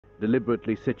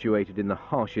Deliberately situated in the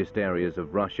harshest areas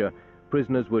of Russia,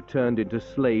 prisoners were turned into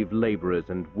slave laborers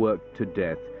and worked to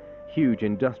death. Huge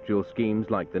industrial schemes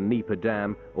like the Dnieper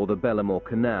Dam or the Belomor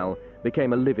Canal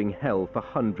became a living hell for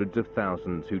hundreds of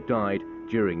thousands who died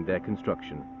during their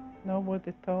construction.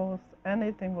 Nobody told us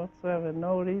anything whatsoever,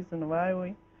 no reason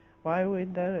why we're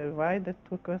there, why they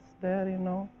took us there, you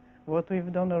know, what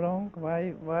we've done wrong,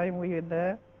 why we're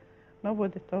there.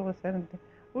 Nobody told us anything.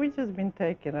 We've just been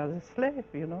taken as a slave,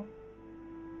 you know.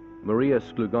 Maria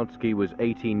Sklugotsky was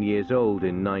 18 years old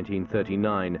in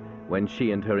 1939 when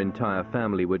she and her entire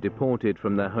family were deported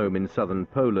from their home in southern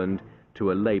Poland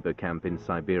to a labor camp in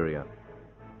Siberia.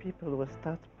 People were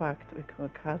that packed, we could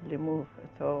hardly move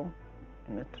at all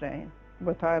in the train.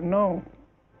 But I know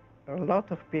a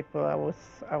lot of people, I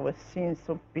was seeing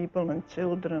some people and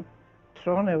children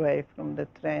thrown away from the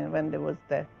train when there was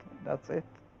death. That's it.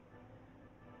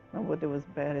 Nobody was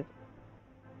buried.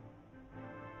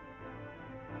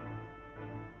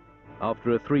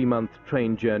 After a 3-month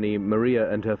train journey,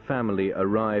 Maria and her family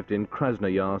arrived in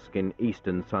Krasnoyarsk in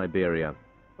eastern Siberia.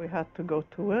 We had to go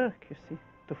to work, you see,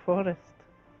 to forest.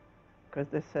 Because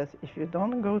they says, if you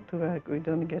don't go to work, we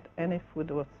don't get any food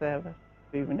whatsoever.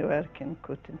 We've been working,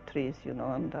 cutting trees, you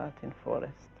know, and that in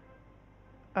forest.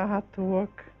 I had to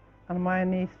walk on my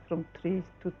knees from trees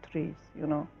to trees, you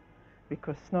know,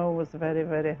 because snow was very,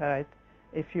 very high.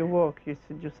 If you walk, you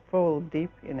should just fall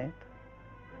deep in it.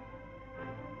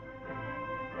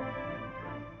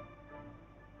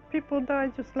 People die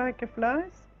just like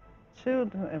flies.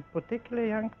 Children, and particularly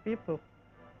young people,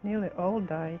 nearly all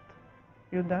died.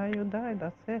 You die,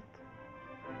 that's it.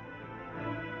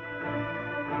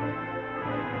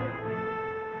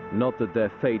 Not that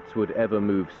their fates would ever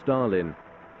move Stalin.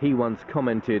 He once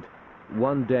commented,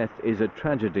 "One death is a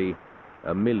tragedy,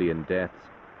 a million deaths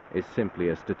is simply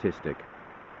a statistic."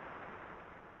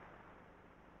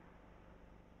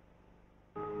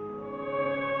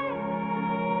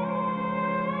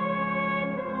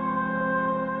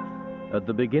 At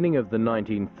the beginning of the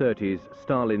 1930s,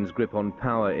 Stalin's grip on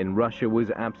power in Russia was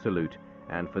absolute,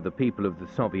 and for the people of the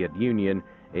Soviet Union,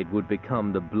 it would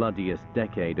become the bloodiest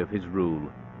decade of his rule.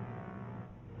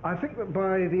 I think that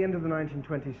by the end of the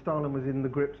 1920s, Stalin was in the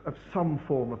grips of some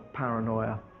form of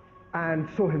paranoia and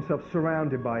saw himself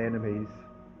surrounded by enemies,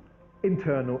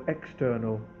 internal,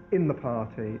 external, in the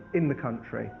party, in the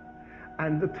country.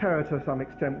 And the terror, to some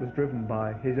extent, was driven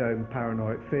by his own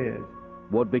paranoid fears.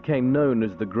 What became known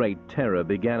as the Great Terror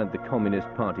began at the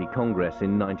Communist Party Congress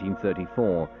in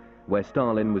 1934, where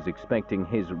Stalin was expecting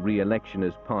his re-election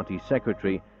as party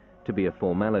secretary to be a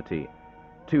formality.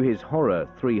 To his horror,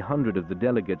 300 of the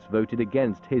delegates voted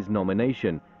against his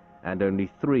nomination, and only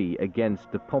 3 against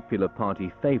the popular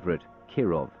party favorite,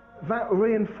 Kirov. That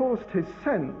reinforced his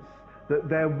sense that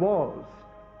there was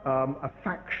a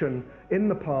faction in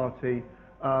the party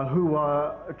who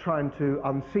were trying to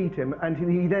unseat him, and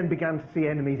he then began to see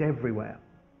enemies everywhere.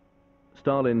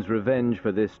 Stalin's revenge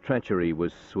for this treachery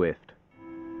was swift.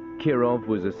 Kirov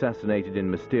was assassinated in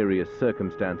mysterious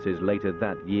circumstances later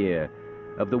that year.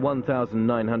 Of the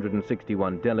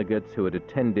 1,961 delegates who had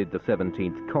attended the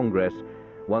 17th Congress,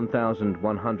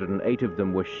 1,108 of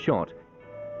them were shot.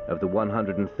 Of the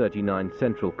 139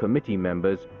 Central Committee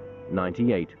members,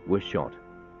 98 were shot.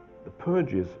 The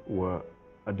purges were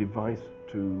a device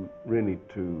to really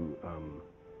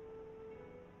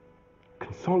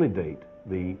consolidate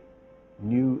the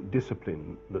new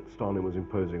discipline that Stalin was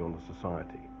imposing on the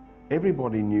society.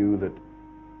 Everybody knew that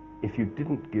if you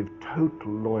didn't give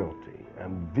total loyalty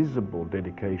and visible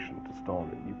dedication to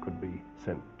Stalin, you could be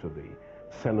sent to the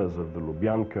cellars of the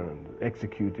Lubyanka and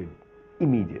executed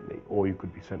immediately, or you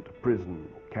could be sent to prison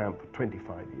or camp for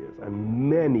 25 years, and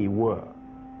many were.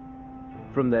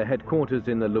 From their headquarters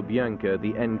in the Lubyanka,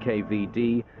 the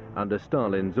NKVD, under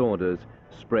Stalin's orders,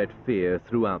 spread fear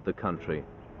throughout the country.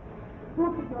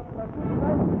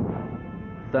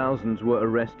 Thousands were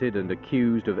arrested and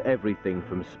accused of everything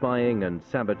from spying and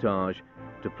sabotage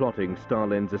to plotting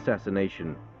Stalin's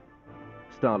assassination.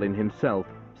 Stalin himself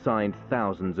signed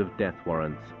thousands of death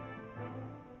warrants.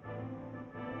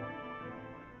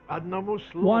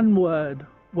 One word,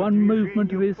 one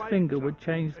movement of his finger would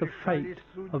change the fate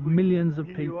of millions of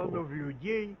people,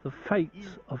 the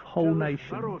fates of whole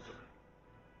nations.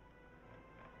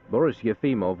 Boris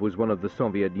Yefimov was one of the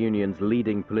Soviet Union's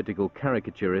leading political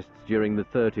caricaturists during the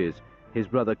 30s. His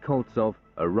brother Koltsov,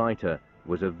 a writer,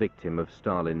 was a victim of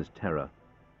Stalin's terror.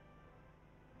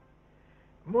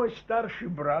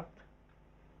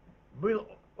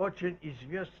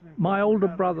 My older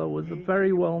brother was a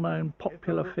very well-known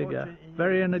popular figure,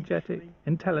 very energetic,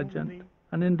 intelligent,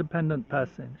 and independent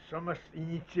person.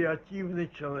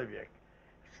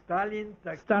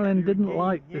 Stalin didn't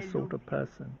like this sort of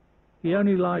person. He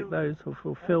only liked those who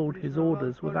fulfilled his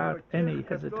orders without any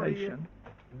hesitation.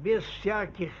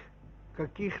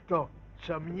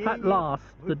 At last,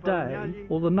 the day,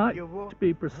 or the night to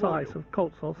be precise, of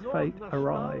Koltsov's fate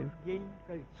arrived.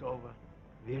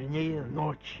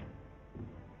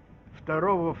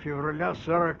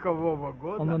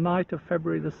 On the night of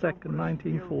February the 2nd,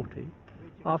 1940,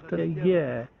 after a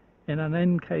year in an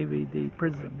NKVD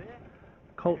prison,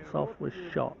 Koltsov was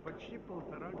shot.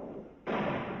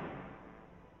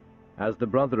 As the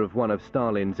brother of one of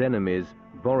Stalin's enemies,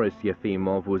 Boris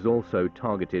Yefimov was also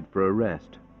targeted for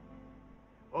arrest.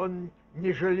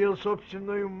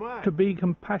 To be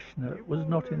compassionate was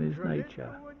not in his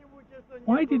nature.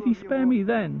 Why did he spare me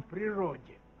then?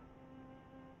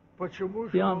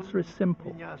 The answer is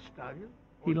simple.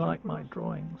 He liked my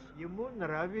drawings.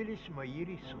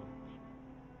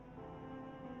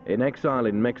 In exile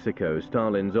in Mexico,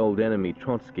 Stalin's old enemy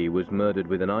Trotsky was murdered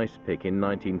with an ice pick in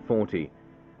 1940.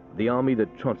 The army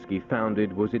that Trotsky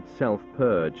founded was itself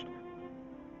purged.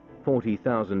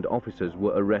 40,000 officers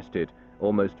were arrested,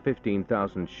 almost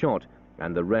 15,000 shot,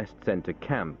 and the rest sent to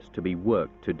camps to be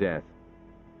worked to death.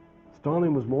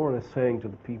 Stalin was more or less saying to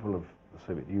the people of the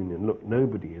Soviet Union, look,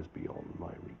 nobody is beyond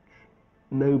my reach.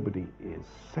 Nobody is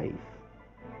safe.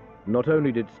 Not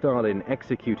only did Stalin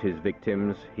execute his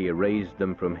victims, he erased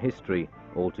them from history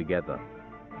altogether.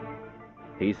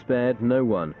 He spared no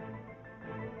one.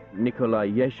 Nikolai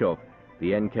Yeshov,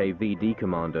 the NKVD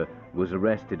commander, was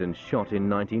arrested and shot in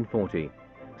 1940.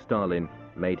 Stalin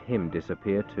made him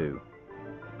disappear too.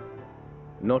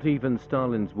 Not even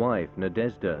Stalin's wife,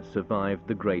 Nadezhda, survived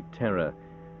the Great Terror.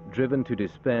 Driven to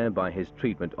despair by his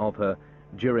treatment of her,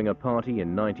 during a party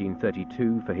in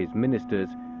 1932 for his ministers,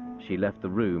 she left the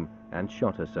room and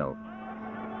shot herself.